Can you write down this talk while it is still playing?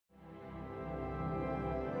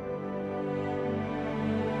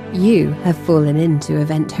You have fallen into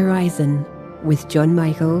Event Horizon with John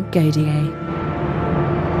Michael Godier.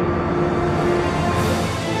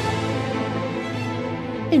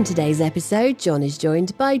 In today's episode, John is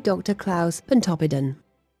joined by Dr. Klaus Pontoppidan.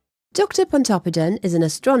 Dr. Pontoppidan is an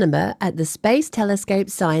astronomer at the Space Telescope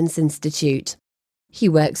Science Institute. He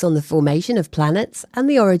works on the formation of planets and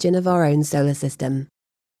the origin of our own solar system.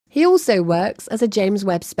 He also works as a James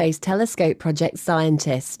Webb Space Telescope project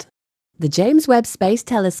scientist. The James Webb Space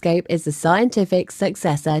Telescope is the scientific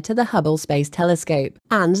successor to the Hubble Space Telescope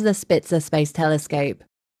and the Spitzer Space Telescope.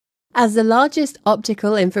 As the largest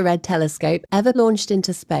optical infrared telescope ever launched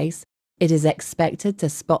into space, it is expected to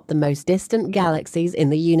spot the most distant galaxies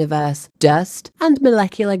in the universe, dust, and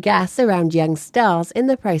molecular gas around young stars in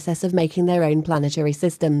the process of making their own planetary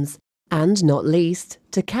systems, and not least,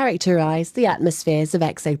 to characterize the atmospheres of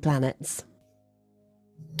exoplanets.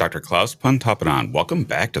 Dr. Klaus Pontoppidan, welcome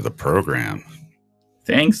back to the program.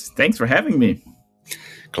 Thanks for having me.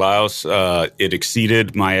 Klaus, it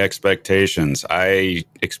exceeded my expectations. I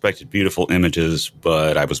expected beautiful images,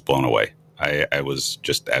 but I was blown away. I was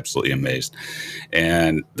just absolutely amazed.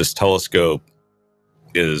 And this telescope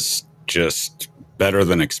is just better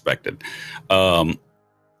than expected.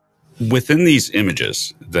 Within these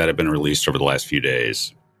images that have been released over the last few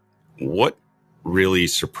days, what really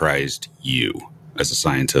surprised you as a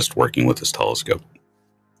scientist working with this telescope?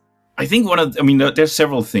 I think there's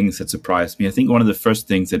several things that surprised me. I think one of the first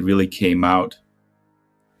things that really came out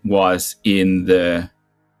was in the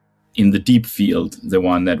deep field, the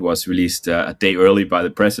one that was released a day early by the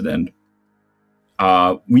president.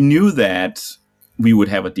 We knew that we would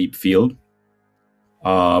have a deep field.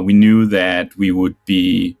 We knew that we would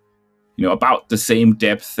be, about the same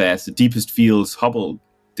depth as the deepest fields Hubble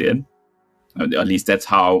did. At least that's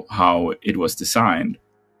how it was designed.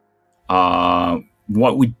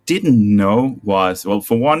 What we didn't know was, well,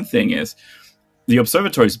 for one thing is the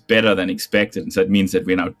observatory is better than expected. And so that means that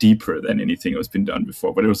we're now deeper than anything that's been done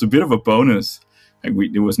before. But it was a bit of a bonus. That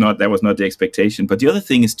was not the expectation. But the other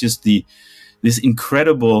thing is just this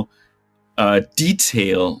incredible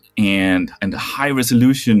detail and the high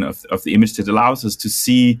resolution of the image that allows us to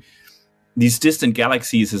see these distant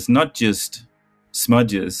galaxies as not just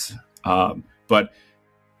smudges, but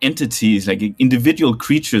entities, like individual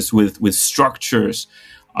creatures with structures.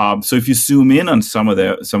 So if you zoom in on some of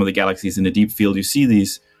the galaxies in the deep field, you see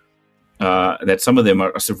these that some of them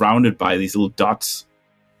are surrounded by these little dots,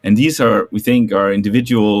 and these we think are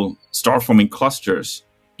individual star-forming clusters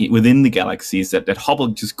within the galaxies that Hubble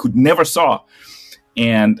just could never saw.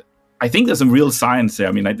 And I think there's some real science there.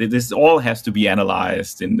 I mean, this all has to be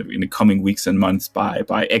analyzed in the coming weeks and months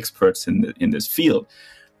by experts in this field,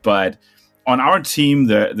 but on our team,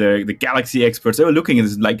 the galaxy experts, they were looking at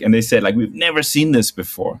this and they said, we've never seen this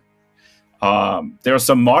before. There are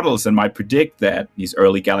some models that might predict that these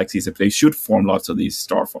early galaxies, if they should form lots of these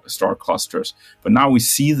star clusters, but now we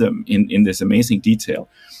see them in this amazing detail.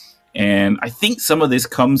 And I think some of this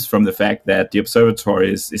comes from the fact that the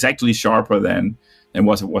observatory is actually sharper than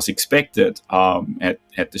was expected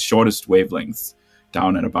at the shortest wavelengths,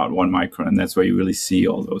 down at about 1 micron, and that's where you really see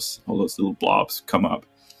all those little blobs come up.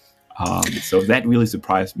 So that really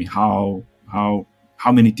surprised me how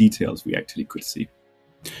many details we actually could see.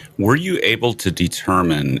 Were you able to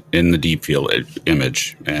determine in the deep field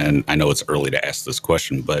image, and I know it's early to ask this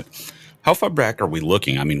question, but how far back are we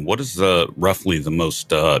looking? I mean, what is roughly the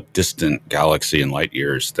most distant galaxy in light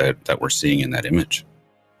years that we're seeing in that image?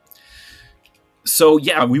 So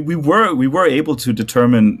yeah, we were able to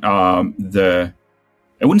determine I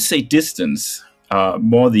wouldn't say distance,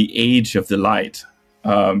 more the age of the light.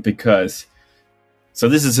 Because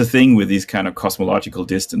this is the thing with these kind of cosmological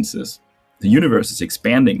distances. The universe is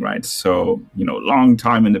expanding, right? So, long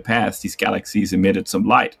time in the past, these galaxies emitted some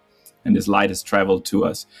light, and this light has traveled to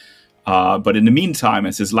us. But in the meantime,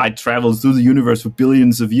 as this light travels through the universe for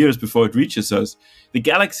billions of years before it reaches us, the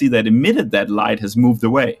galaxy that emitted that light has moved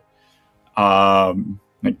away,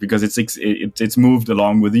 because it's moved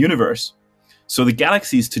along with the universe. So the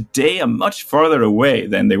galaxies today are much farther away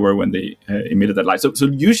than they were when they emitted that light. So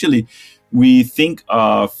usually we think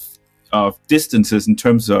of distances in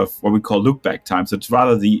terms of what we call look-back time. So it's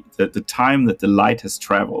rather the time that the light has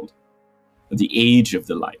traveled, the age of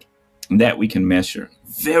the light, and that we can measure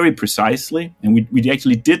very precisely. And we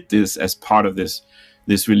actually did this as part of this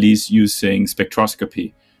release using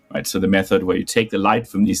spectroscopy, right? So the method where you take the light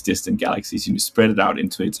from these distant galaxies and you spread it out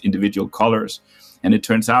into its individual colors. And it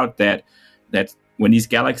turns out that when these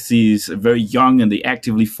galaxies are very young and they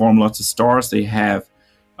actively form lots of stars, they have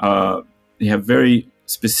very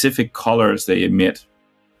specific colors they emit,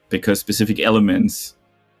 because specific elements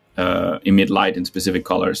emit light in specific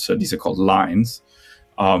colors. So these are called lines.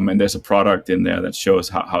 And there's a product in there that shows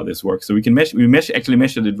how this works. So we can actually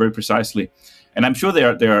measured it very precisely. And I'm sure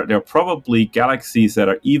there are probably galaxies that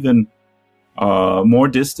are even more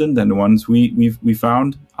distant than the ones we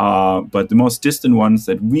found. But the most distant ones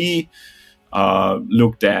that we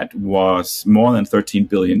looked at was more than 13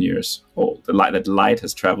 billion years old. That light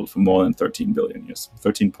has traveled for more than 13 billion years,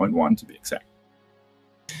 13.1 to be exact.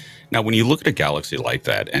 Now, when you look at a galaxy like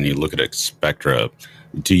that and you look at its spectra,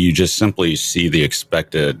 do you just simply see the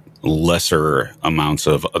expected lesser amounts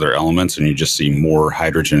of other elements and you just see more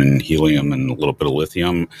hydrogen and helium and a little bit of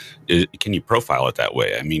lithium? Can you profile it that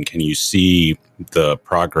way? I mean, can you see the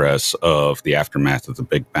progress of the aftermath of the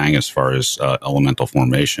Big Bang as far as elemental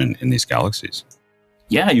formation in these galaxies?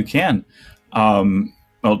 Yeah, you can.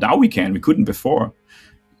 Well, now we can. We couldn't before.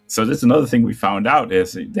 So that's another thing we found out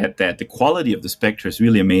is that the quality of the spectra is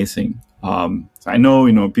really amazing. So I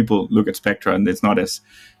know, people look at spectra and it's not as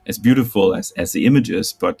beautiful as the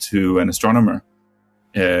images, but to an astronomer,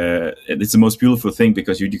 it's the most beautiful thing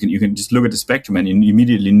because you can just look at the spectrum and you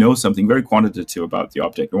immediately know something very quantitative about the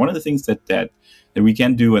object. And one of the things that we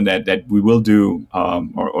can do and that we will do,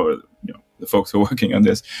 or the folks who are working on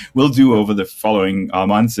this will do over the following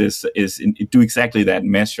months is do exactly that,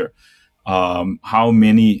 measure how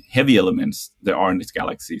many heavy elements there are in this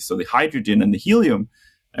galaxy. So the hydrogen and the helium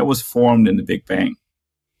that was formed in the Big Bang,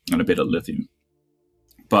 and a bit of lithium.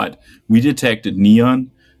 But we detected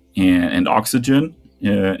neon and oxygen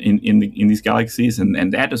in these galaxies,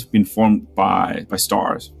 and that has been formed by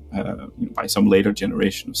stars, by some later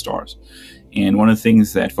generation of stars. And one of the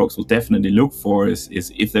things that folks will definitely look for is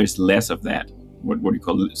if there's less of that, what you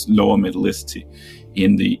call lower metallicity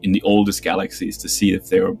in the oldest galaxies, to see if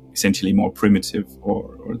they're essentially more primitive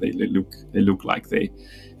or they look like they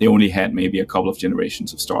only had maybe a couple of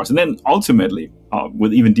generations of stars. And then ultimately,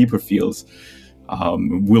 with even deeper fields,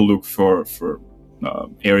 we'll look for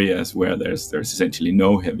areas where there's essentially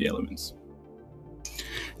no heavy elements.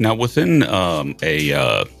 Now, within an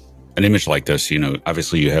image like this,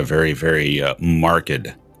 obviously you have very, very marked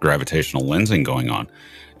gravitational lensing going on.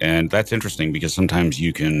 And that's interesting because sometimes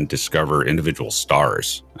you can discover individual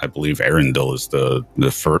stars. I believe Arendelle is the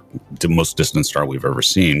most distant star we've ever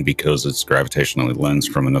seen because it's gravitationally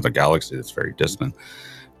lensed from another galaxy that's very distant.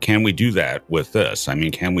 Can we do that with this? I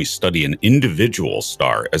mean, can we study an individual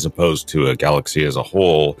star as opposed to a galaxy as a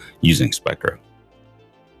whole using spectra?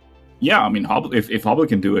 Yeah, I mean, Hubble, if Hubble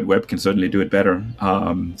can do it, Webb can certainly do it better.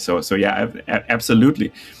 So yeah,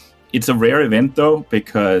 absolutely. It's a rare event though,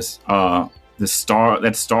 because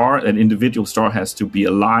that individual star has to be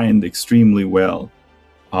aligned extremely well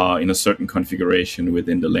in a certain configuration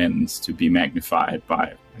within the lens to be magnified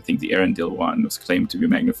by, I think the Arendelle one was claimed to be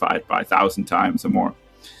magnified by 1,000 times or more.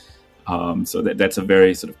 So that's a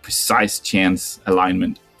very sort of precise chance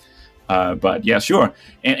alignment. But yeah, sure.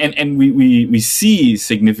 And we see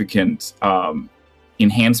significant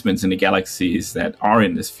enhancements in the galaxies that are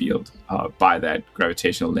in this field by that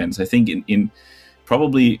gravitational lens. I think in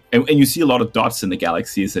probably, and you see a lot of dots in the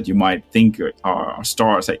galaxies that you might think are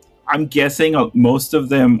stars. I'm guessing most of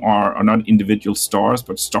them are not individual stars,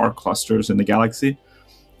 but star clusters in the galaxy.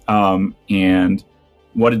 And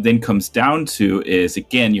what it then comes down to is,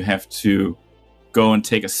 again, you have to go and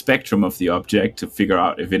take a spectrum of the object to figure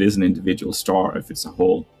out if it is an individual star, if it's a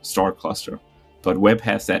whole star cluster. But Webb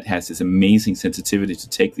has this amazing sensitivity to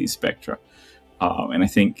take these spectra. And I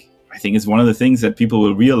think it's one of the things that people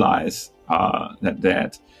will realize,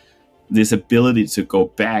 that this ability to go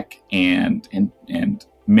back and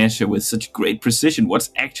measure with such great precision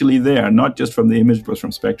what's actually there, not just from the image but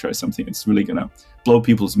from spectra, is something that's really going to blow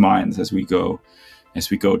people's minds as we go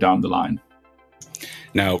down the line.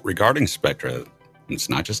 Now, regarding spectra, it's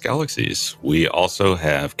not just galaxies. We also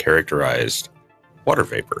have characterized water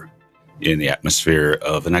vapor in the atmosphere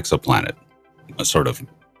of an exoplanet, a sort of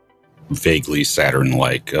vaguely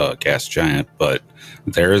Saturn-like gas giant, but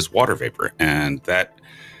there is water vapor, and that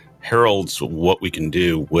heralds what we can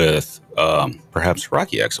do with perhaps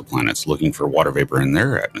rocky exoplanets looking for water vapor in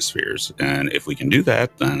their atmospheres. And if we can do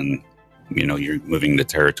that, then you're moving the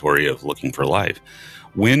territory of looking for life.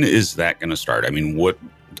 When is that going to start? I mean, what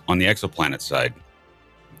on the exoplanet side?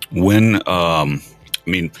 When are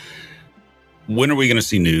we going to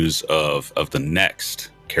see news of the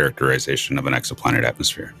next characterization of an exoplanet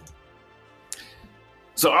atmosphere?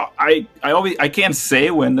 So I can't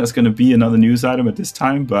say when there's going to be another news item at this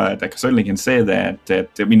time, but I certainly can say that there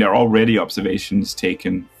are already observations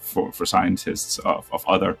taken for scientists of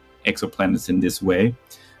other exoplanets in this way.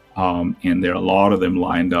 And there are a lot of them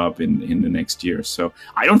lined up in the next year. So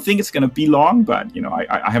I don't think it's going to be long, but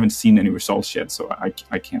I haven't seen any results yet, so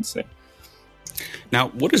I can't say. Now,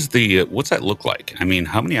 what's that look like? I mean,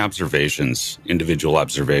 how many individual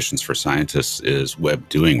observations for scientists is Webb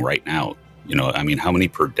doing right now? I mean, how many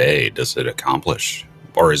per day does it accomplish?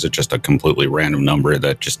 Or is it just a completely random number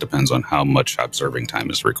that just depends on how much observing time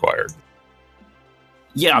is required?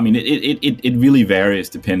 Yeah, I mean, it really varies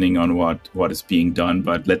depending on what is being done.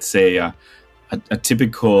 But let's say a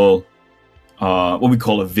typical, what we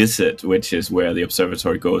call a visit, which is where the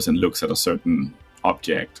observatory goes and looks at a certain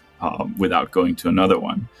object without going to another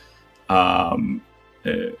one. And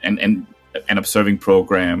an observing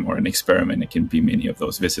program or an experiment, it can be many of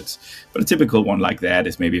those visits. But a typical one like that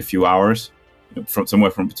is maybe a few hours,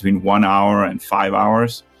 somewhere from between 1 hour and 5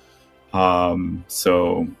 hours.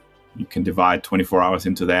 So you can divide 24 hours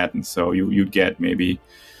into that. And so you'd get maybe,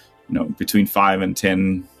 between 5 and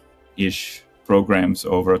 10-ish programs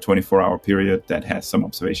over a 24-hour period that has some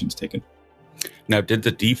observations taken. Now, did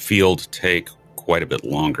the deep field take quite a bit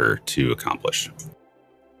longer to accomplish?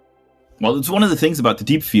 Well, it's one of the things about the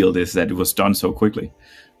deep field is that it was done so quickly.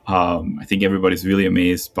 I think everybody's really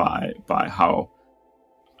amazed by how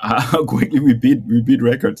quickly we beat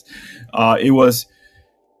records. It was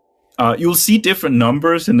you'll see different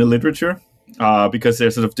numbers in the literature because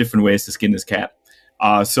there's sort of different ways to skin this cat.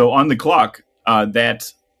 So on the clock,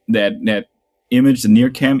 that image, the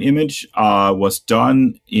NIRCam image, was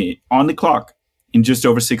done on the clock in just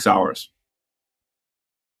over 6 hours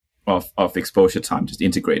of exposure time, just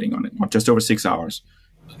integrating on it, just over 6 hours.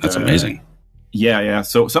 That's amazing. Yeah.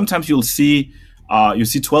 So sometimes you'll see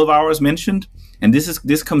 12 hours mentioned, and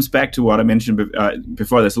this comes back to what I mentioned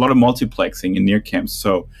before. There's a lot of multiplexing in NIRCams.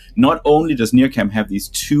 So not only does NIRCam have these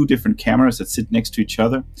two different cameras that sit next to each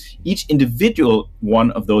other, each individual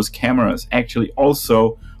one of those cameras actually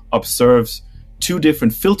also observes two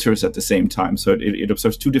different filters at the same time. So it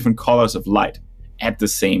observes two different colors of light at the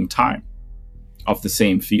same time of the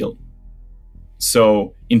same field.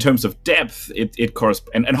 So in terms of depth, it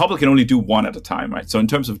corresponds, and Hubble can only do one at a time, right? So in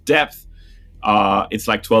terms of depth, it's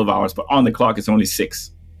like 12 hours, but on the clock it's only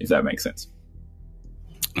 6, if that makes sense.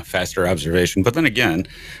 A faster observation. But then again,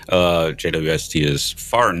 JWST is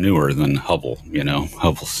far newer than Hubble.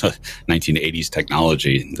 Hubble's 1980s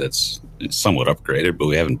technology that's somewhat upgraded, but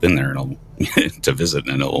we haven't been there to visit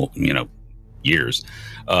in years.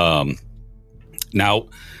 Now,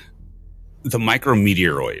 the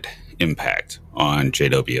micrometeoroid impact on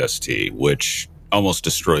JWST, which almost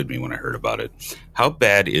destroyed me when I heard about it. How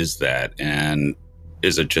bad is that? And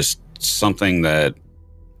is it just something that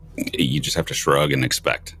you just have to shrug and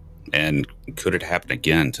expect? And could it happen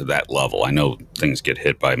again to that level? I know things get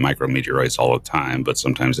hit by micrometeoroids all the time, but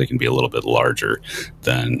sometimes they can be a little bit larger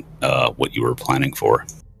than what you were planning for.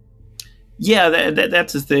 Yeah,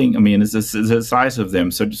 that's the thing. I mean, it's the size of them.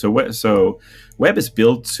 So Webb is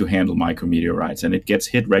built to handle micrometeorites, and it gets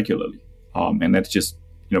hit regularly. And that's just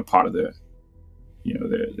part of the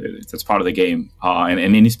that's part of the game. And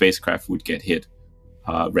any spacecraft would get hit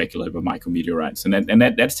regularly by micrometeorites, and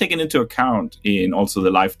that's taken into account in also the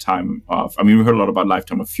lifetime of. I mean, we heard a lot about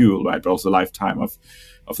lifetime of fuel, right? But also lifetime of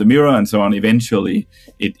the mirror and so on. Eventually,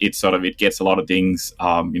 it gets a lot of dings.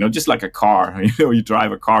 Just like a car. You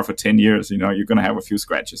drive a car for 10 years. You're going to have a few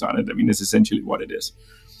scratches on it. I mean, it's essentially what it is.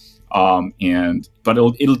 But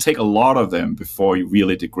it'll take a lot of them before you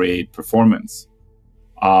really degrade performance.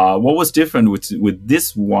 What was different with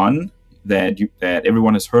this one that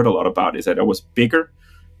everyone has heard a lot about is that it was bigger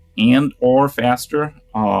and or faster,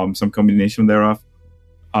 some combination thereof,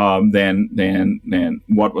 than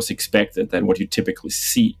what was expected, than what you typically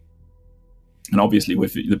see. And obviously,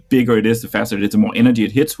 with the bigger it is, the faster it is, the more energy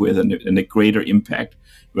it hits with, and the greater impact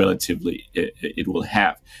relatively it will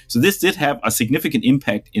have. So this did have a significant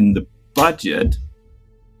impact in the budget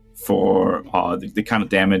for the kind of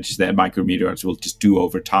damage that micrometeorites will just do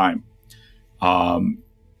over time.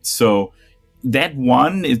 So that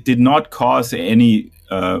one, it did not cause any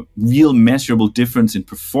real measurable difference in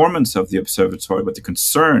performance of the observatory, but the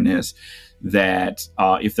concern is that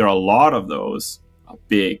if there are a lot of those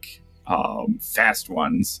big, fast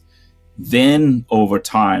ones, then over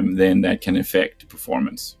time, then that can affect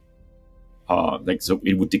performance. So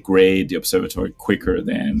it would degrade the observatory quicker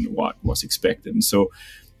than what was expected. And so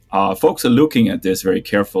folks are looking at this very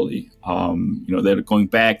carefully. They're going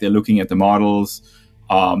back, they're looking at the models,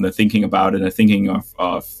 they're thinking about it, they're thinking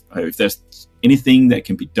of if there's anything that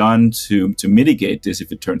can be done to mitigate this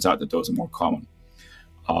if it turns out that those are more common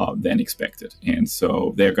than expected. And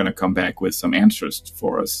so they're going to come back with some answers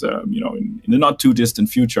for us, in the not too distant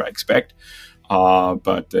future, I expect.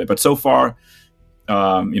 But so far,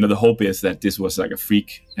 the hope is that this was like a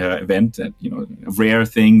freak event, that a rare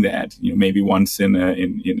thing that maybe once in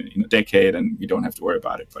a decade, and we don't have to worry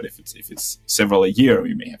about it. But if it's several a year,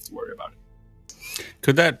 we may have to worry about it.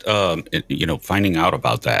 Could that, finding out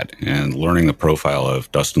about that and learning the profile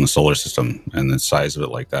of dust in the solar system and the size of it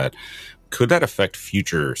like that, could that affect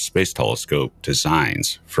future space telescope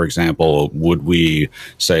designs? For example, would we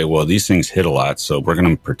say, well, these things hit a lot, so we're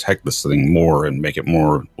going to protect this thing more and make it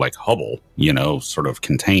more like Hubble, sort of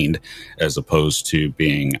contained, as opposed to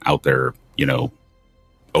being out there,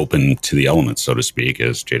 open to the elements, so to speak,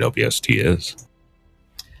 as JWST is?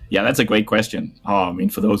 Yeah, that's a great question.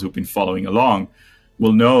 For those who've been following along,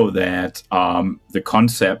 will know that the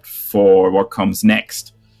concept for what comes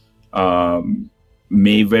next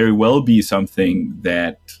may very well be something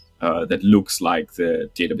that looks like the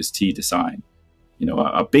JWST design.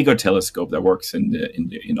 A bigger telescope that works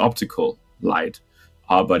in optical light,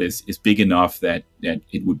 but is big enough that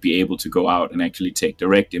it would be able to go out and actually take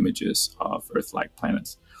direct images of Earth-like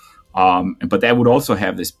planets. But that would also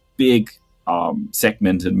have this big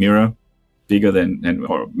segmented mirror, bigger than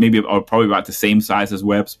or probably about the same size as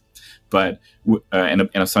Webb's, but and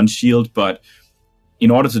a sun shield. But in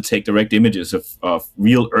order to take direct images of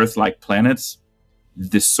real Earth-like planets,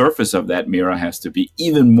 the surface of that mirror has to be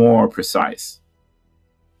even more precise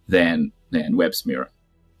than Webb's mirror.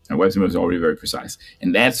 And Webb's mirror is already very precise.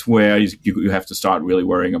 And that's where you have to start really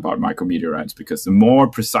worrying about micrometeorites, because the more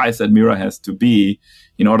precise that mirror has to be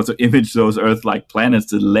in order to image those Earth-like planets,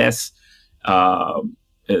 the less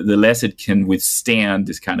it can withstand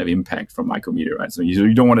this kind of impact from micrometeorites. So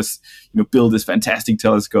you don't want to build this fantastic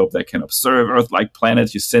telescope that can observe Earth-like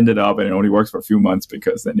planets. You send it up and it only works for a few months,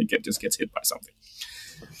 because then it just gets hit by something.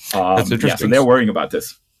 That's interesting. Yeah, so they're worrying about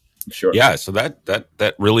this. Sure. Yeah, so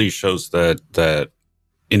that really shows that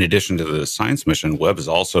in addition to the science mission, Webb is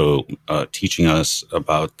also teaching us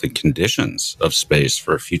about the conditions of space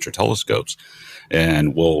for future telescopes,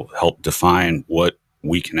 and will help define what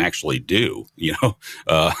we can actually do,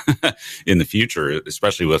 in the future,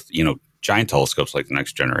 especially with, giant telescopes like the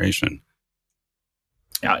next generation.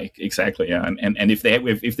 Yeah, exactly. Yeah. And if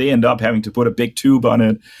they end up having to put a big tube on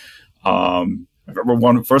it,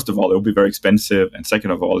 first of all, it will be very expensive. And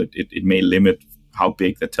second of all, it may limit how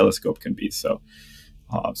big the telescope can be. So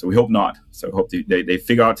we hope not. So I hope they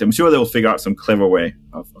figure out, I'm sure they'll figure out some clever way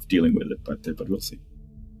of dealing with it, but we'll see.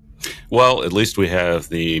 Well, at least we have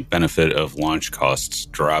the benefit of launch costs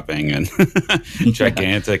dropping and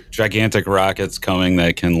gigantic rockets coming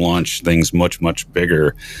that can launch things much, much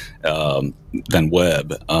bigger than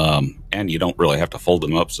Webb. And you don't really have to fold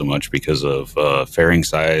them up so much because of fairing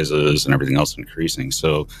sizes and everything else increasing.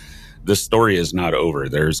 So this story is not over.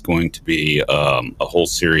 There's going to be a whole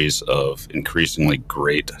series of increasingly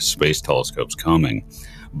great space telescopes coming.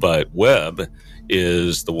 But Webb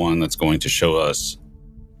is the one that's going to show us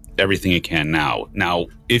everything it can now. Now,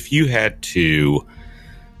 if you had to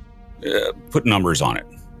put numbers on it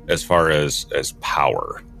as far as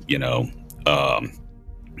power,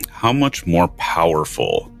 how much more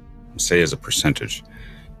powerful, say as a percentage,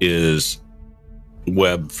 is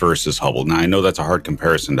Webb versus Hubble? Now, I know that's a hard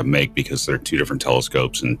comparison to make because they're two different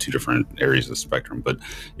telescopes in two different areas of the spectrum, but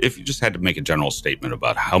if you just had to make a general statement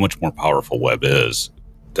about how much more powerful Webb is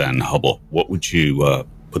than Hubble, what would you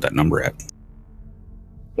put that number at?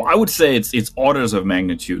 Well, I would say it's orders of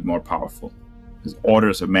magnitude more powerful. Because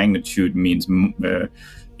orders of magnitude means,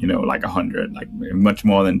 like 100, like much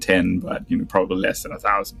more than 10, but probably less than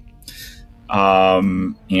 1,000.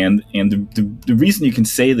 And the reason you can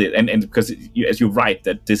say that, and because as you're right,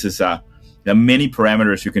 that this is there are many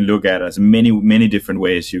parameters you can look at, as many different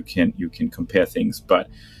ways you can compare things. But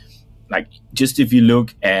like, just if you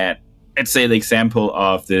look at, let's say, the example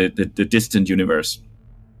of the distant universe.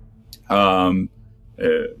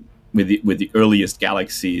 With the earliest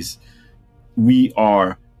galaxies, we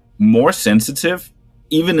are more sensitive,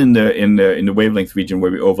 even in the wavelength region where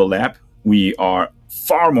we overlap. We are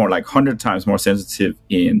far more, like 100 times more sensitive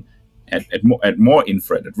at more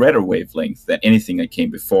infrared, at redder wavelength than anything that came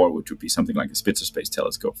before, which would be something like a Spitzer Space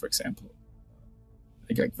Telescope, for example.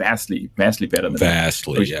 Like vastly better than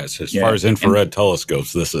vastly, yes. As far as infrared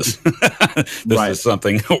telescopes, this is is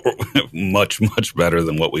something much, much better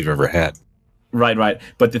than what we've ever had. Right.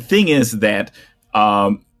 But the thing is that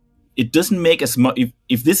it doesn't make as much,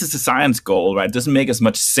 if this is a science goal, right, it doesn't make as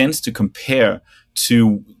much sense to compare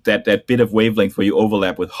to that bit of wavelength where you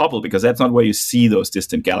overlap with Hubble, because that's not where you see those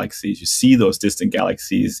distant galaxies. You see those distant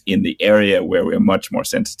galaxies in the area where we're much more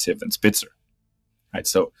sensitive than Spitzer, right?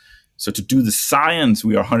 So to do the science,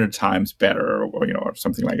 we are 100 times better, or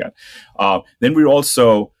something like that. Then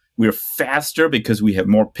we're faster because we have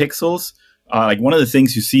more pixels. like one of the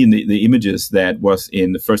things you see in the images that was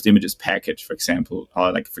in the first images package, for example,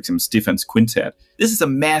 Stefan's quintet. This is a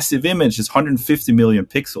massive image. It's 150 million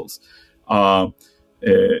pixels.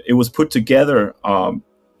 It was put together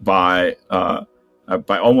by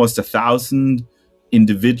almost 1,000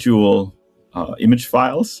 individual image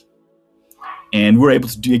files, and we're able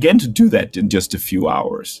to do that in just a few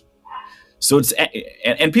hours. So it's,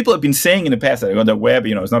 and people have been saying in the past that the Webb,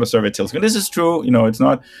 it's not a survey telescope. This is true. It's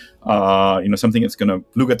not, something that's going to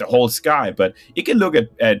look at the whole sky, but it can look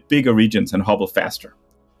at bigger regions and Hubble faster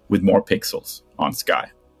with more pixels on sky.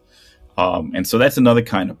 And so that's another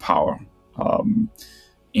kind of power.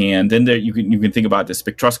 And then you can think about the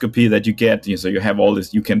spectroscopy that you get. So you have all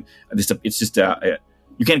this. You can't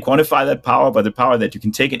quantify that power, but the power that you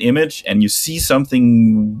can take an image and you see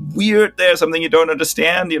something weird there, something you don't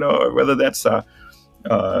understand. Whether that's I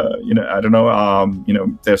don't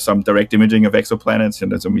know. There's some direct imaging of exoplanets,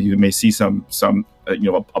 and you may see some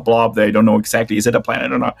a blob there. You don't know exactly, is it a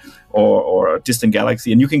planet or not, or a distant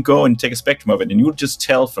galaxy, and you can go and take a spectrum of it, and you'll just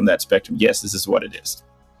tell from that spectrum, yes, this is what it is.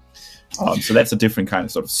 So that's a different kind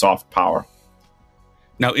of sort of soft power.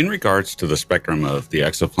 Now, in regards to the spectrum of the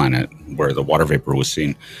exoplanet where the water vapor was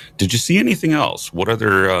seen, did you see anything else? What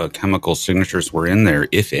other chemical signatures were in there,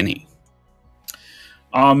 if any?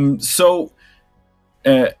 So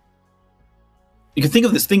you can think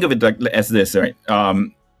of it as this, right?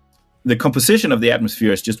 The composition of the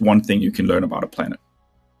atmosphere is just one thing you can learn about a planet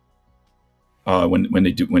when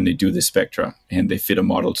they do the spectra and they fit a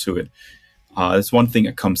model to it. That's one thing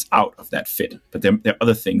that comes out of that fit, but there are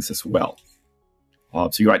other things as well. So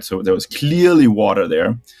you're right. So there was clearly water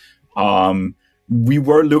there. We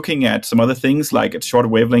were looking at some other things, like at shorter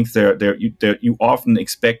wavelengths. You often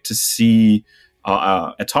expect to see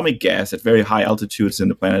atomic gas at very high altitudes in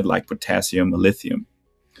the planet, like potassium or lithium.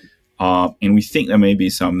 And we think there may be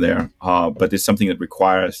some there, but it's something that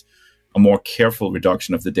requires a more careful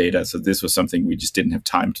reduction of the data. So this was something we just didn't have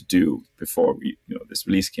time to do before this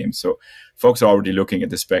release came. So folks are already looking at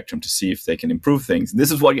the spectrum to see if they can improve things.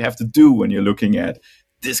 This is what you have to do when you're looking at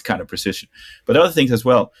this kind of precision. But other things as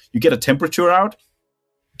well, you get a temperature out,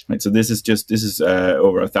 right? So this is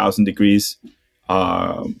over 1,000 degrees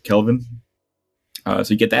Kelvin. So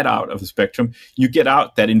you get that out of the spectrum. You get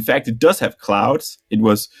out that, in fact, it does have clouds. It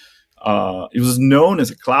was known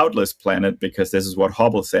as a cloudless planet because this is what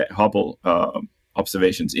Hubble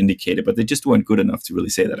observations indicated, but they just weren't good enough to really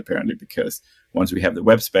say that, apparently, because once we have the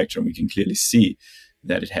Webb spectrum, we can clearly see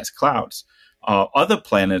that it has clouds. Other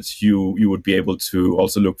planets, you would be able to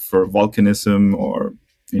also look for volcanism, or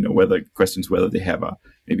whether they have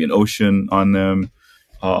maybe an ocean on them.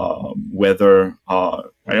 Whether I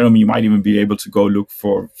don't know, you might even be able to go look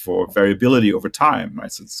for variability over time,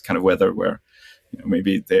 right? So it's kind of weather where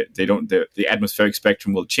maybe the atmospheric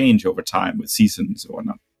spectrum will change over time with seasons or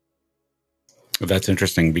whatnot. That's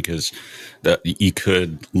interesting, because you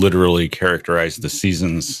could literally characterize the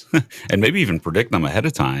seasons and maybe even predict them ahead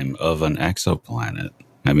of time of an exoplanet.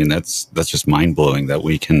 I mean, that's just mind-blowing that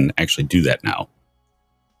we can actually do that now.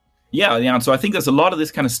 Yeah. So I think there's a lot of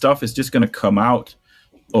this kind of stuff is just going to come out.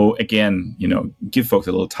 Oh, again, give folks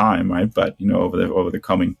a little time, right? But over the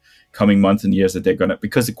coming months and years, that they're gonna,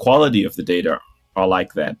 because the quality of the data are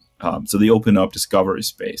like that. So they open up discovery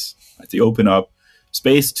space. Right? They open up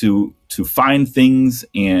space to find things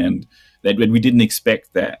and that we didn't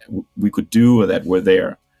expect that we could do or that were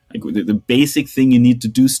there. Like the basic thing you need to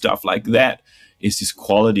do stuff like that is this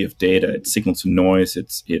quality of data. It's signal to noise.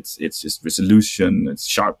 It's just resolution. It's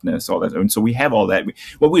sharpness. All that. And so we have all that.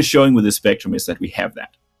 What we're showing with the spectrum is that we have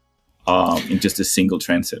that in just a single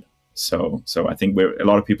transit. So I think a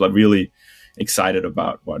lot of people are really excited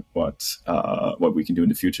about what we can do in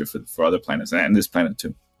the future for other planets and this planet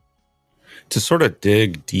too. To sort of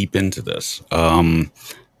dig deep into this,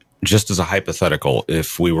 just as a hypothetical,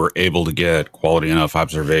 if we were able to get quality enough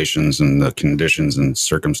observations and the conditions and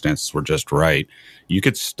circumstances were just right, you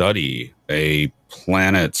could study a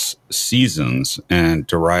planet's seasons and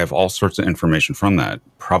derive all sorts of information from that,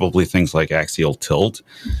 probably things like axial tilt,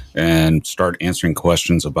 and start answering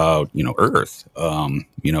questions about, Earth. How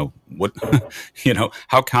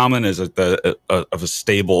common is it of a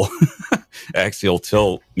stable axial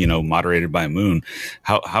tilt, moderated by a moon?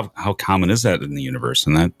 How common is that in the universe?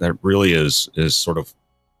 And that really is sort of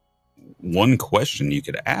one question you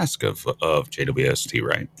could ask of JWST,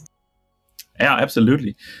 right? Yeah,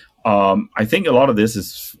 absolutely. I think a lot of this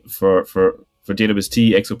is for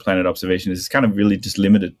JWST exoplanet observation is kind of really just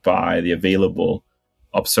limited by the available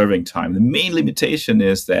observing time. The main limitation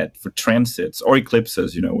is that for transits or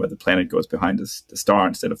eclipses, where the planet goes behind the star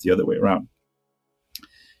instead of the other way around,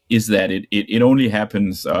 is that it only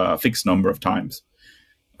happens a fixed number of times.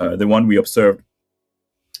 The one we observed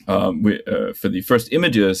for the first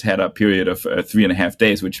images had a period of 3.5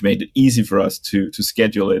 days, which made it easy for us to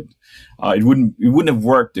schedule it. It wouldn't have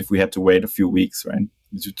worked if we had to wait a few weeks, right?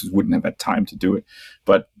 We just wouldn't have had time to do it.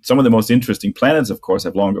 But some of the most interesting planets, of course,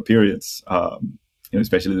 have longer periods,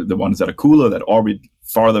 especially the ones that are cooler, that orbit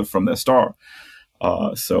farther from their star.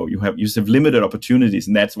 So you just have limited opportunities,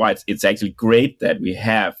 and that's why it's actually great that we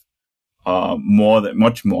have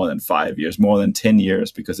much more than 5 years, more than 10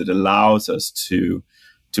 years, because it allows us to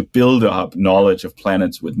build up knowledge of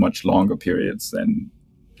planets with much longer periods than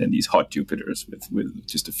these hot Jupiters with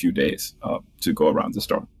just a few days to go around the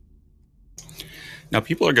star. Now,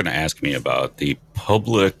 people are going to ask me about the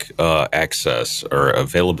public access or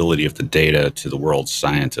availability of the data to the world's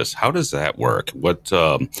scientists. How does that work? What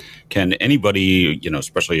can anybody,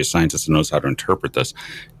 especially a scientist who knows how to interpret this,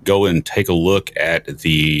 go and take a look at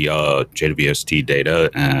the JWST data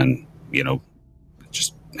and,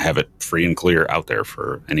 just have it free and clear out there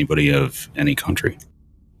for anybody of any country?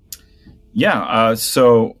 Yeah.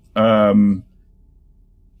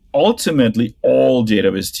 Ultimately, all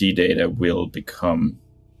JWST data will become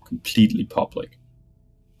completely public.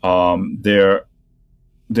 There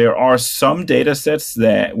are some data sets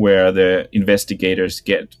where the investigators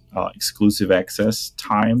get exclusive access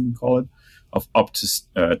time, call it, of up to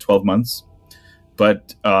 12 months.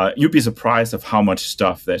 But you'd be surprised of how much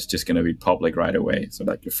stuff that's just going to be public right away. So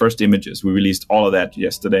like your first images, we released all of that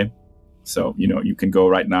yesterday. So, you can go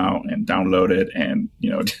right now and download it and,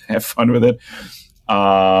 have fun with it.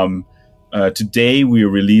 Today, we are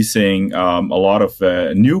releasing a lot of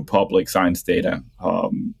new public science data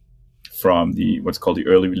from what's called the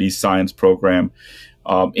Early Release Science Program.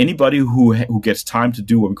 Anybody who gets time to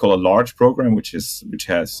do what we call a large program, which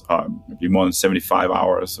has maybe more than 75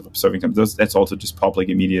 hours of observing time, that's also just public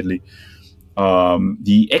immediately.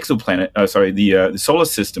 The the solar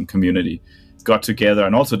system community got together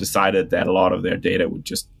and also decided that a lot of their data would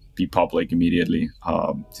just be public immediately.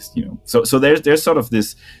 So there's sort of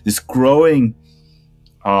this growing.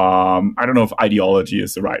 I don't know if ideology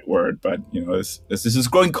is the right word, but this is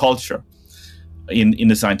growing culture in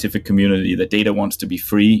the scientific community that data wants to be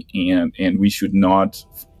free, and we should not.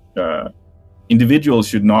 Individuals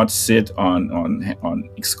should not sit on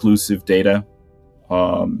exclusive data.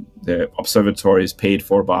 The observatory is paid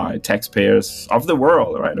for by taxpayers of the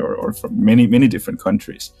world, right, or from many different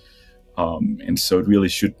countries. And so it really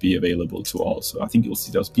should be available to all. So I think you'll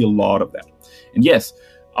see there'll be a lot of that. And yes,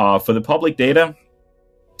 for the public data,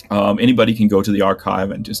 anybody can go to the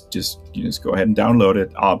archive and just go ahead and download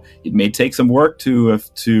it. It may take some work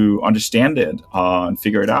to understand it and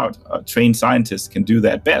figure it out. Trained scientists can do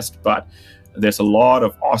that best, but there's a lot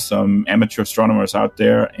of awesome amateur astronomers out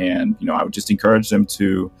there, and I would just encourage them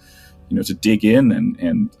to dig in,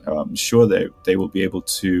 and I'm sure they will be able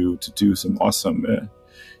to do some awesome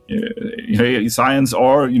science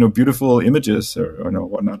or beautiful images or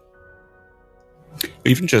whatnot.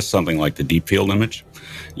 Even just something like the deep field image,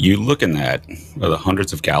 you look in that the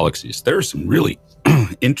hundreds of galaxies. There are some really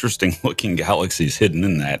interesting looking galaxies hidden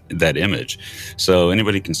in that image. So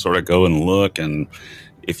anybody can sort of go and look, and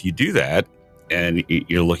if you do that and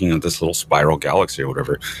you're looking at this little spiral galaxy or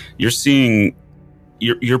whatever,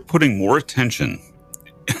 you're putting more attention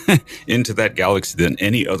into that galaxy than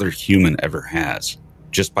any other human ever has,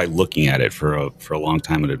 just by looking at it for a long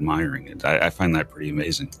time and admiring it. I find that pretty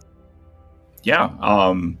amazing. Yeah,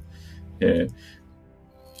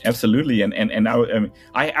 absolutely. And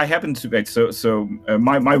I happen to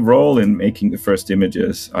my role in making the first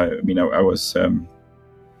images. I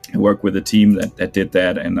worked with a team that did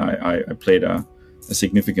that, and I played a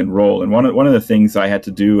significant role. And one of the things I had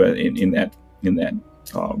to do in that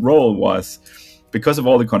role was, because of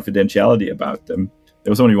all the confidentiality about them,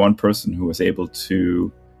 there was only one person who was able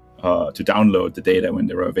to download the data when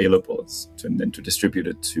they were available, and then to distribute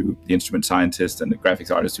it to the instrument scientists and the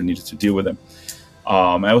graphics artists who needed to deal with them.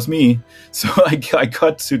 That was me. So I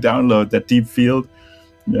got to download that deep field,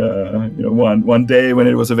 one day when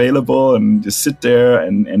it was available, and just sit there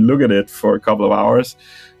and look at it for a couple of hours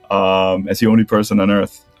as the only person on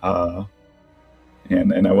Earth.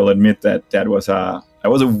 And I will admit that was a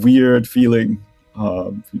weird feeling.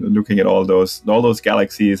 Looking at all those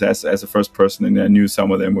galaxies as a first person, and I knew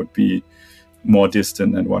some of them would be more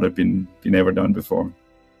distant than what had been ever done before.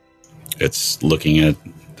 It's looking at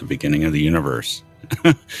the beginning of the universe.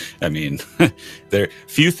 I mean, there are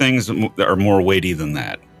few things that are more weighty than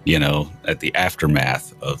that, at the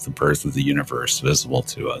aftermath of the birth of the universe visible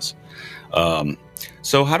to us.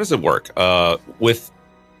 So how does it work with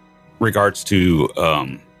regards to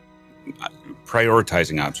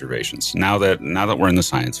prioritizing observations. Now that we're in the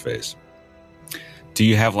science phase, do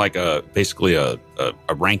you have like basically a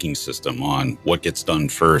ranking system on what gets done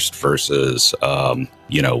first versus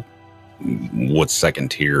what's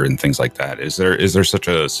second tier and things like that? Is there such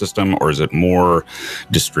a system, or is it more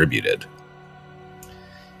distributed?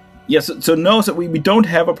 Yes, so no, so we don't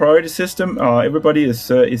have a priority system. Everybody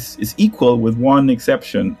is equal with one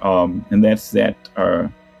exception, and that's that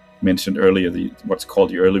mentioned earlier, what's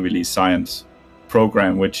called the early release science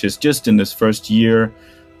program, which is just in this first year.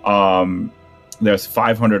 There's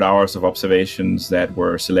 500 hours of observations that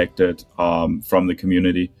were selected from the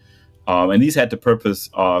community. And these had the purpose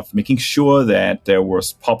of making sure that there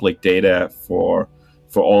was public data for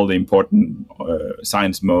all the important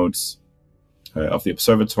science modes of the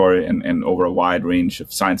observatory and over a wide range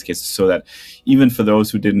of science cases, so that even for those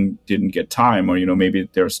who didn't get time, or maybe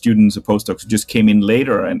there are students or postdocs who just came in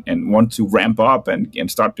later and want to ramp up and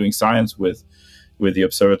start doing science with the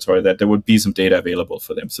observatory, that there would be some data available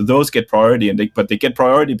for them. So those get priority, but they get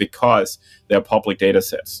priority because they're public data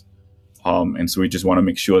sets. And so we just want to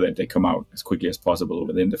make sure that they come out as quickly as possible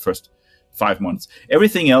within the first 5 months.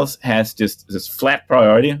 Everything else has just this flat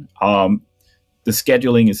priority. The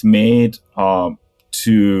scheduling is made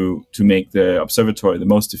to make the observatory the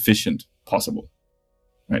most efficient possible,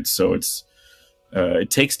 right? So it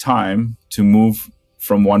takes time to move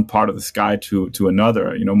from one part of the sky to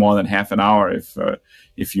another. More than half an hour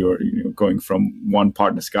if you're going from one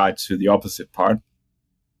part of the sky to the opposite part.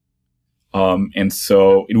 And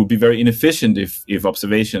so it would be very inefficient if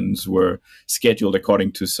observations were scheduled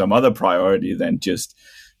according to some other priority than just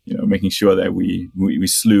making sure that we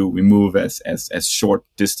move as short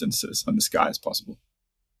distances on the sky as possible.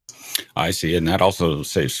 I see. And that also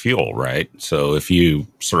saves fuel, right? So if you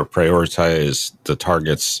sort of prioritize the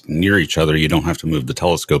targets near each other, you don't have to move the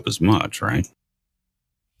telescope as much, right?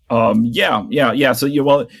 Yeah. So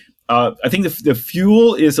I think the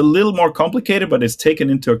fuel is a little more complicated, but it's taken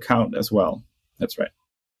into account as well. That's right.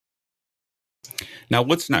 Now,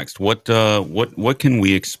 what's next? What can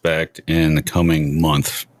we expect in the coming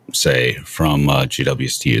month, say, from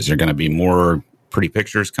JWST? Is there going to be more pretty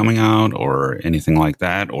pictures coming out or anything like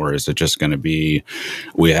that? Or is it just going to be,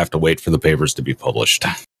 we have to wait for the papers to be published?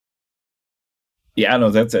 Yeah, no,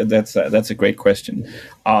 that's a great question.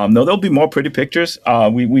 No, there'll be more pretty pictures.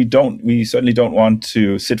 We certainly don't want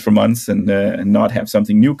to sit for months and not have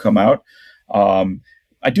something new come out.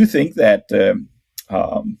 I do think that the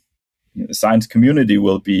science community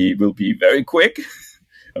will be very quick.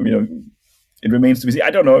 I mean, it remains to be seen.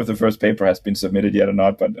 I don't know if the first paper has been submitted yet or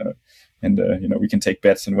not, but we can take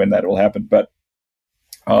bets on when that will happen. But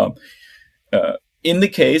in the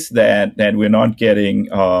case that we're not getting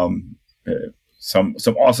some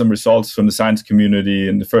awesome results from the science community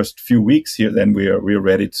in the first few weeks here, then we're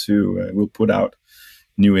ready to we'll put out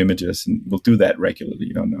new images, and we'll do that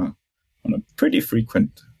regularly on a pretty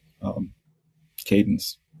frequent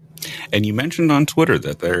cadence. And you mentioned on Twitter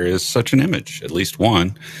that there is such an image, at least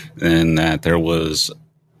one, and that there was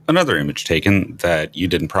another image taken that you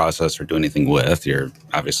didn't process or do anything with. You're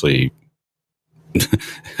obviously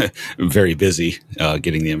very busy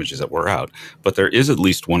getting the images that were out. But there is at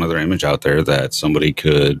least one other image out there that somebody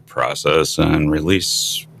could process and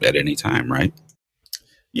release at any time, right?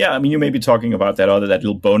 Yeah, I mean, you may be talking about that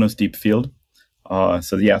little bonus deep field.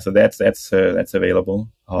 So that's available.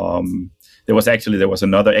 There was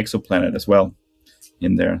another exoplanet as well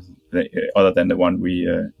in there, other than the one we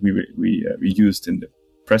used in the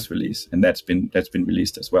press release, and that's been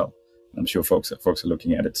released as well. I'm sure folks are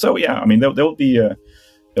looking at it. So yeah, I mean, there'll be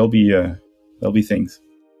things.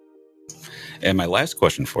 And my last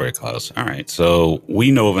question for you, Klaus. All right, so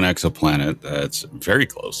we know of an exoplanet that's very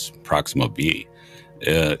close, Proxima b.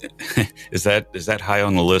 Is that high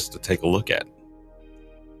on the list to take a look at?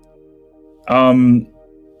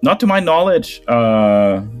 Not to my knowledge.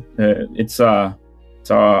 It's a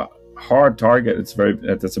hard target. It's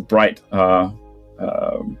a bright.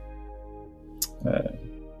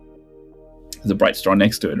 There's a bright star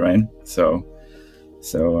next to it, right? So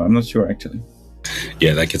I'm not sure actually.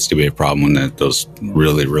 Yeah, that gets to be a problem when those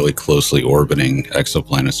really, really closely orbiting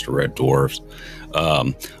exoplanets to red dwarfs.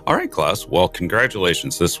 All right, Klaus. Well,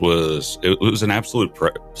 congratulations. It was an absolute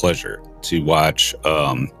pleasure to watch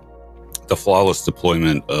the flawless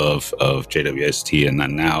deployment of JWST, and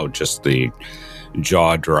then now just the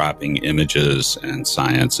jaw-dropping images and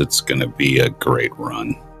science. It's going to be a great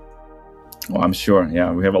run. Well, I'm sure.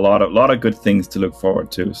 Yeah, we have a lot of good things to look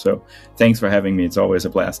forward to. So thanks for having me. It's always a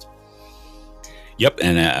blast. Yep,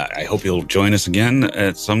 and I hope you'll join us again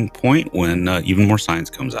at some point when even more science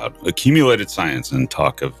comes out. Accumulated science and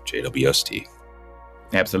talk of JWST.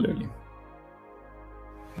 Absolutely.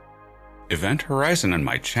 Event Horizon and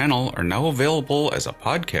my channel are now available as a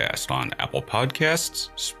podcast on Apple Podcasts,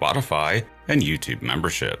 Spotify, and YouTube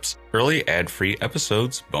memberships. Early ad-free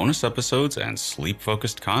episodes, bonus episodes, and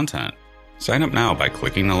sleep-focused content. Sign up now by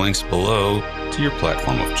clicking the links below to your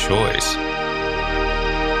platform of choice.